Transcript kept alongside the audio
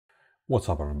What's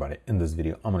up everybody? In this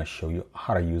video I'm going to show you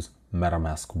how to use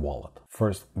Metamask wallet.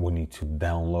 First we need to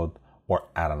download or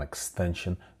add an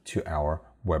extension to our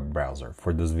web browser.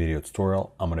 For this video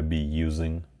tutorial I'm going to be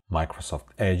using Microsoft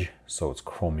Edge, so it's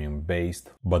Chromium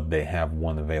based, but they have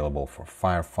one available for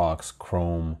Firefox,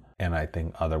 Chrome, and I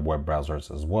think other web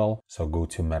browsers as well. So go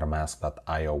to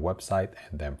metamask.io website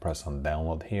and then press on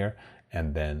download here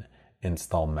and then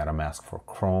install Metamask for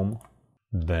Chrome.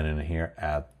 Then in here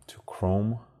add to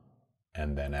Chrome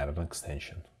and then add an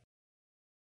extension.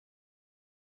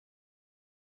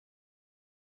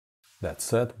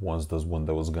 That's it. Once this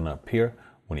window is gonna appear,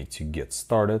 we need to get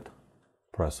started.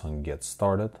 Press on get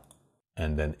started.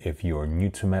 And then if you are new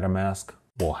to MetaMask,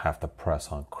 we'll have to press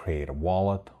on create a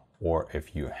wallet, or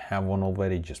if you have one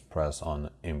already, just press on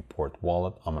import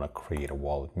wallet. I'm gonna create a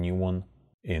wallet, new one.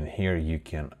 In here you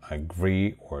can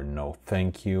agree or no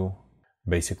thank you.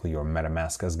 Basically your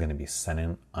MetaMask is gonna be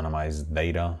sending anonymized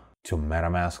data to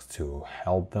MetaMask to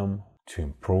help them to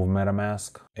improve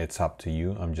MetaMask. It's up to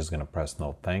you. I'm just gonna press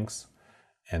no thanks.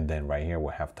 And then right here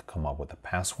we have to come up with a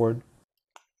password.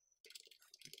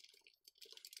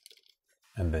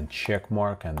 And then check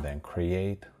mark and then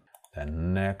create,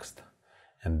 then next.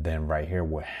 And then right here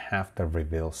we have to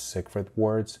reveal secret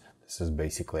words. This is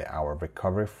basically our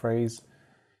recovery phrase.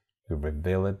 You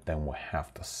reveal it, then we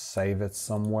have to save it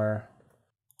somewhere.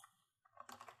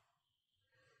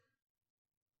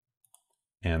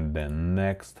 And then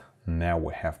next, now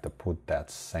we have to put that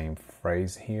same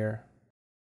phrase here.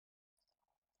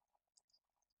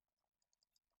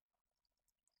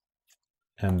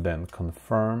 And then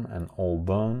confirm and all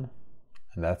done.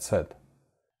 And that's it.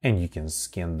 And you can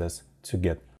scan this to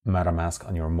get MetaMask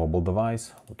on your mobile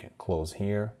device. We can close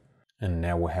here. And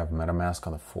now we have MetaMask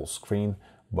on the full screen,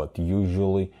 but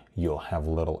usually you'll have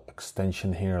a little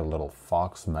extension here, a little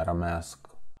Fox MetaMask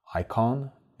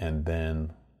icon. And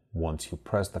then once you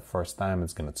press the first time,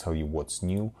 it's going to tell you what's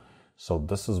new. So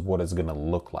this is what it's going to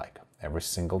look like every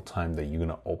single time that you're going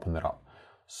to open it up.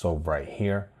 So right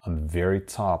here on the very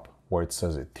top where it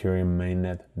says Ethereum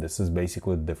mainnet, this is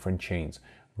basically different chains.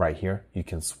 Right here, you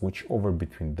can switch over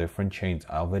between different chains.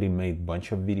 I already made a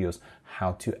bunch of videos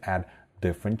how to add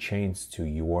different chains to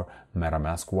your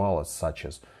MetaMask wallet, such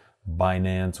as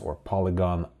Binance or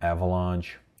Polygon,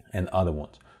 Avalanche, and other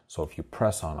ones. So if you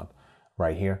press on it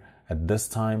right here, at this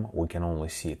time, we can only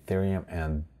see Ethereum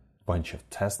and a bunch of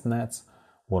test nets.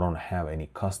 We don't have any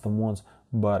custom ones,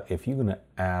 but if you're gonna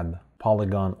add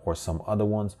Polygon or some other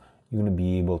ones, you're gonna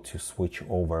be able to switch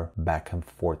over back and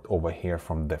forth over here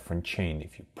from different chain.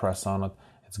 If you press on it,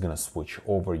 it's gonna switch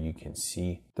over. You can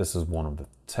see this is one of the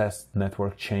test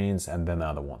network chains and then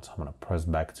other ones. I'm gonna press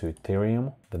back to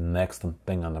Ethereum. The next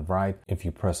thing on the right, if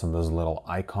you press on this little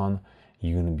icon,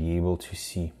 you're gonna be able to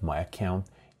see my account.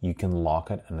 You can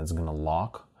lock it and it's gonna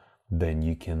lock. Then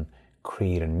you can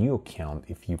create a new account.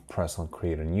 If you press on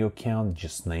create a new account,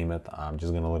 just name it. I'm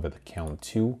just gonna leave it account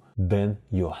 2. Then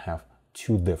you'll have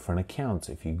 2 different accounts.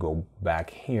 If you go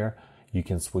back here, you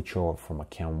can switch over from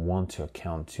account 1 to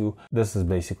account 2. This is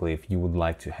basically if you would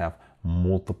like to have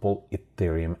multiple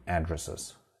Ethereum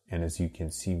addresses. And as you can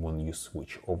see, when you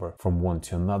switch over from one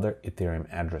to another, Ethereum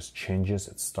address changes.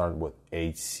 It starts with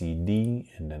HCD,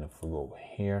 and then if we go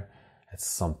here, it's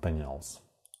something else.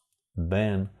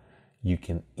 Then you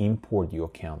can import your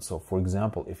account. So for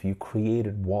example, if you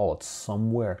created wallet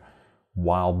somewhere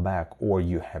while back, or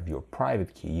you have your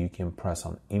private key, you can press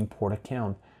on import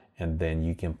account and then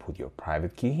you can put your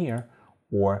private key here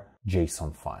or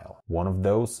JSON file, one of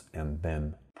those, and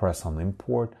then press on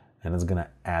import and it's gonna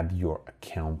add your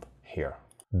account here.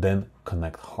 Then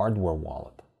connect hardware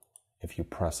wallet. If you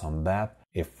press on that,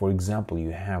 if for example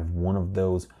you have one of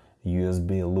those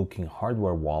USB looking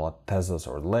hardware wallet, Tezos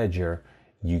or Ledger,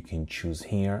 you can choose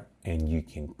here and you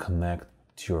can connect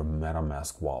to your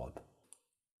MetaMask wallet.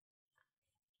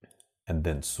 And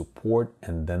then support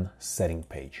and then setting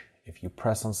page. If you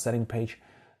press on setting page,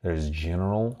 there's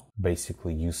general.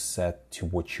 Basically you set to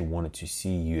what you wanted to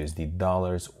see, USD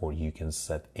dollars, or you can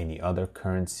set any other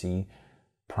currency,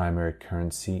 primary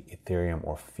currency, Ethereum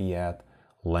or fiat,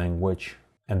 language,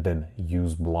 and then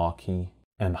use block key.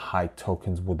 And hide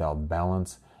tokens without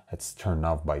balance, it's turned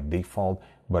off by default.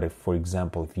 But if, for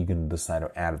example, if you're gonna decide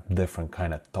to add a different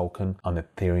kind of token on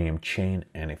Ethereum chain,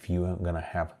 and if you're gonna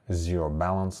have 0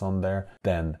 balance on there,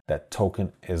 then that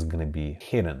token is gonna be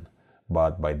hidden.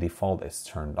 But by default, it's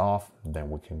turned off. Then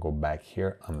we can go back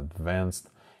here on advanced.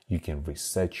 You can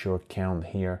reset your account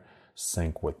here,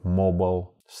 sync with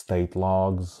mobile, state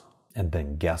logs, and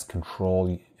then gas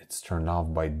control, it's turned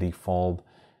off by default,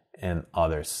 and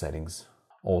other settings.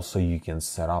 Also, you can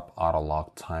set up auto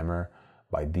lock timer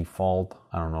by default.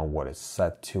 I don't know what it's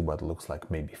set to, but it looks like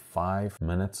maybe 5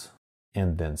 minutes.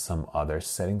 And then some other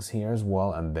settings here as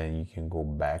well. And then you can go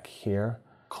back here.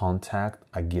 Contact,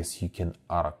 I guess you can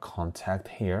add a contact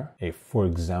here. If, for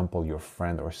example, your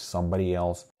friend or somebody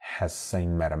else has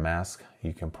same Metamask,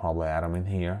 you can probably add them in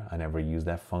here. I never used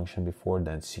that function before.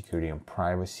 Then security and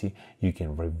privacy, you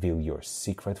can reveal your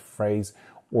secret phrase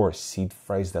or seed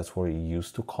phrase. That's what it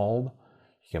used to called.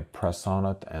 You can press on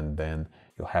it and then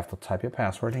you'll have to type your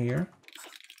password here.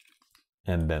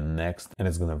 And then next, and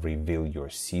it's gonna reveal your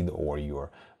seed or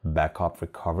your backup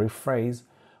recovery phrase.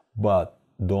 But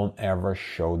don't ever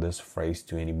show this phrase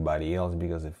to anybody else,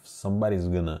 because if somebody's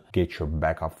gonna get your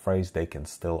backup phrase, they can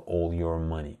steal all your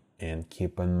money. And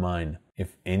keep in mind,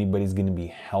 if anybody's gonna be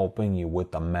helping you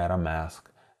with the MetaMask,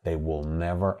 they will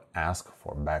never ask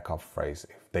for backup phrase.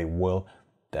 If they will,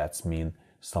 that's mean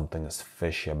something is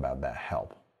fishy about that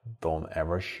help. Don't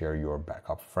ever share your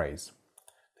backup phrase.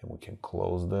 Then we can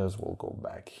close this. We'll go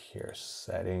back here,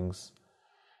 settings,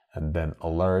 and then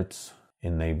alerts,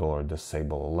 enable or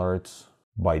disable alerts.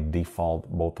 By default,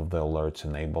 both of the alerts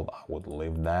enabled. I would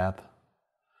leave that.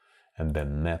 And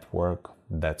then network,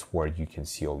 that's where you can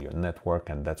see all your network,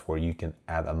 and that's where you can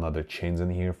add another chains in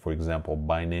here. For example,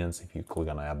 Binance, if you click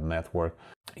on add network,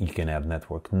 you can add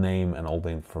network name and all the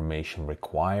information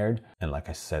required. And like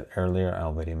I said earlier, I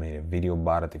already made a video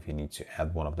about it. If you need to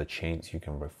add one of the chains, you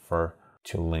can refer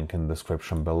to link in the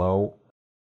description below.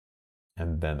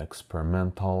 And then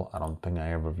experimental, I don't think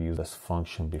I ever used this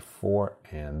function before.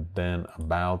 And then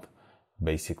about,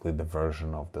 basically the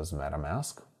version of this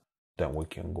MetaMask. Then we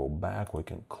can go back, we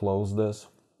can close this.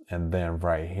 And then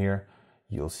right here,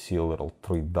 you'll see a little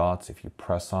 3 dots. If you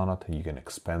press on it, you can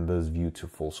expand this view to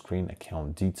full screen,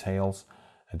 account details.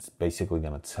 It's basically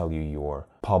gonna tell you your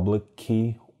public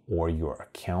key or your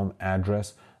account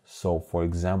address. So for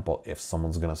example, if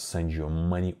someone's gonna send you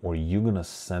money or you're gonna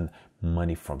send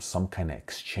money from some kind of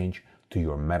exchange to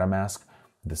your MetaMask,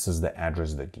 this is the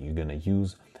address that you're gonna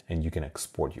use, and you can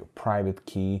export your private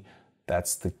key.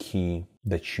 That's the key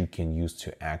that you can use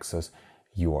to access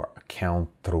your account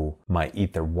through My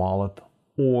Ether wallet,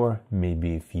 or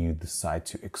maybe if you decide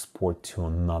to export to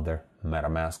another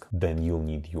MetaMask, then you'll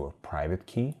need your private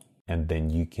key. And then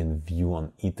you can view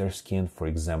on Etherscan, for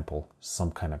example,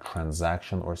 some kind of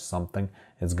transaction or something.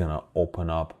 It's gonna open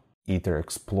up Ether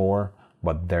Explorer,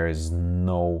 but there is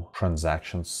no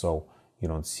transaction, so you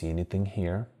don't see anything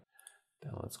here.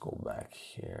 Then let's go back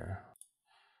here.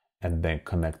 And then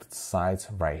connected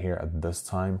sites right here. At this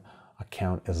time,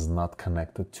 account is not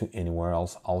connected to anywhere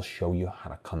else. I'll show you how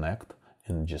to connect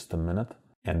in just a minute.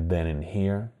 And then in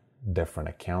here, different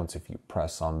accounts. If you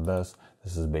press on this,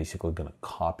 this is basically going to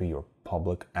copy your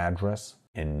public address.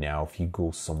 And now if you go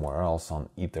somewhere else on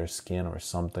Etherscan or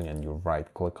something and you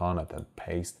right click on it and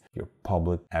paste, your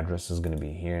public address is going to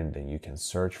be here, and then you can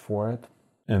search for it.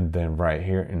 And then right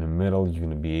here in the middle, you're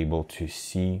going to be able to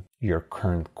see your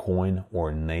current coin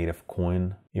or native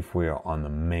coin. If we are on the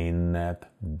main net,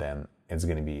 then it's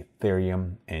going to be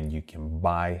Ethereum, and you can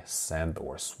buy, send,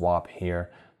 or swap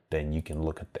here. Then you can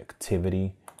look at the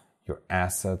activity, your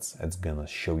assets. It's going to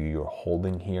show you your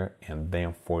holding here. And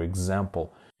then, for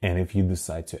example, and if you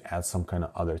decide to add some kind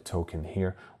of other token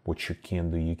here, what you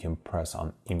can do, you can press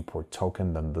on import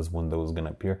token, then this window is going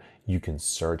to appear. You can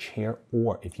search here,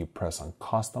 or if you press on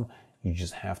custom, you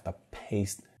just have to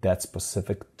paste that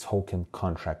specific token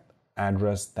contract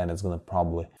address. Then it's going to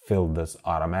probably fill this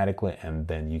automatically, and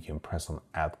then you can press on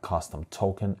add custom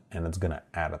token, and it's going to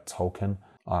add a token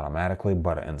automatically.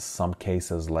 But in some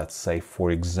cases, let's say, for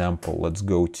example, let's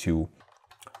go to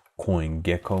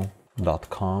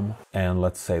CoinGecko.com, and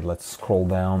let's scroll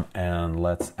down and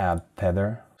let's add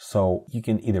Tether. So you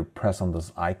can either press on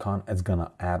this icon, it's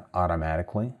gonna add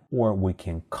automatically, or we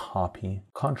can copy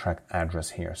contract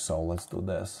address here. So let's do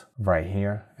this right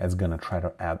here. It's gonna try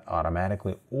to add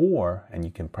automatically, or, and you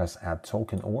can press add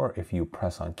token, or if you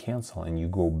press on cancel and you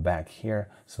go back here,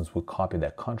 since we copied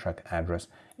that contract address,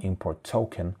 import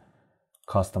token,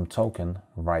 custom token,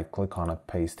 right click on it,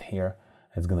 paste here.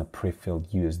 It's going to pre-fill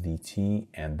USDT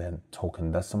and then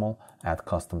token decimal, add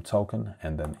custom token,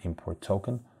 and then import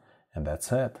token. And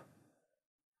that's it.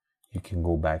 You can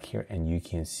go back here and you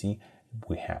can see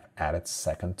we have added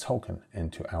second token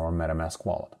into our MetaMask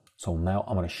wallet. So now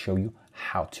I'm going to show you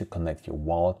how to connect your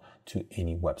wallet to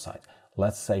any website.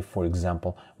 Let's say, for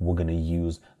example, we're going to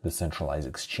use the centralized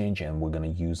exchange and we're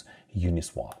going to use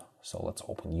Uniswap. So let's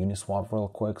open Uniswap real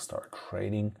quick, start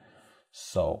trading.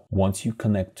 So once you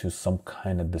connect to some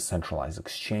kind of decentralized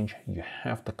exchange, you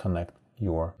have to connect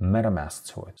your MetaMask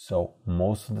to it. So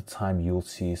most of the time you'll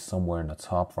see somewhere in the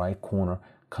top right corner,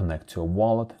 connect to a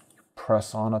wallet, you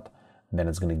press on it, Then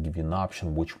it's going to give you an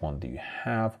option, which one do you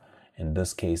have? In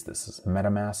this case, this is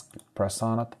Metamask. Press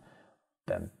on it,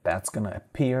 then that's going to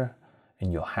appear,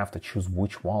 and you'll have to choose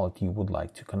which wallet you would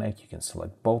like to connect. You can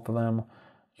select both of them.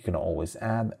 You can always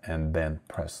add, and then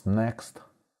press next,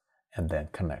 and then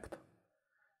connect.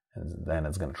 And then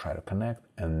it's going to try to connect,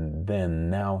 and then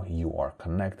now you are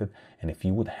connected. And if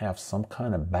you would have some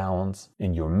kind of balance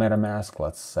in your MetaMask,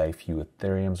 let's say a few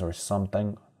Ethereums or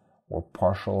something, or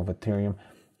partial of Ethereum,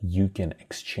 you can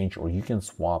exchange or you can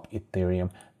swap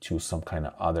Ethereum to some kind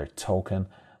of other token.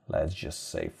 Let's just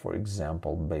say, for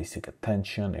example, basic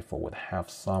attention. If we would have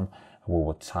some, we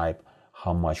would type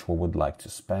how much we would like to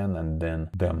spend, and then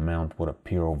the amount would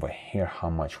appear over here, how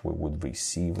much we would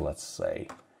receive. Let's say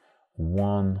we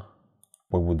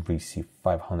would receive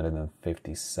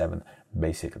 557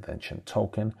 basic attention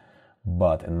token,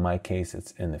 but in my case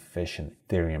it's inefficient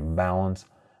Ethereum balance.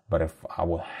 But if I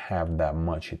would have that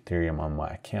much Ethereum on my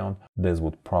account, this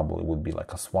would be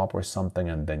like a swap or something,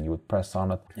 and then you would press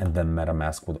on it, and then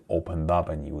MetaMask would open up,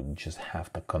 and you would just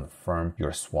have to confirm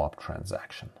your swap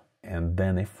transaction. And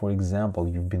then if, for example,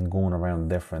 you've been going around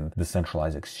different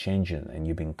decentralized exchanges and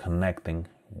you've been connecting,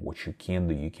 what you can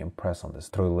do, you can press on these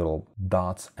three little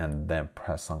dots and then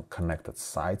press on connected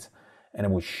sites, and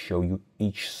it will show you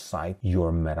each site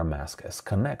your MetaMask is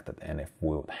connected. And if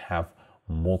we would have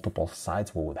multiple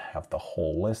sites, we would have the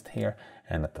whole list here,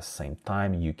 and at the same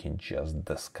time you can just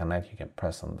disconnect. You can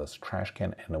press on this trash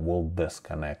can and it will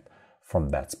disconnect from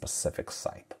that specific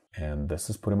site. And this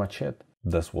is pretty much it.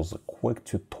 This was a quick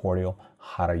tutorial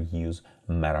how to use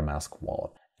MetaMask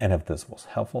wallet. And if this was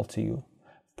helpful to you,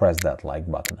 press that like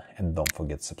button and don't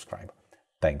forget to subscribe.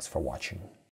 Thanks for watching.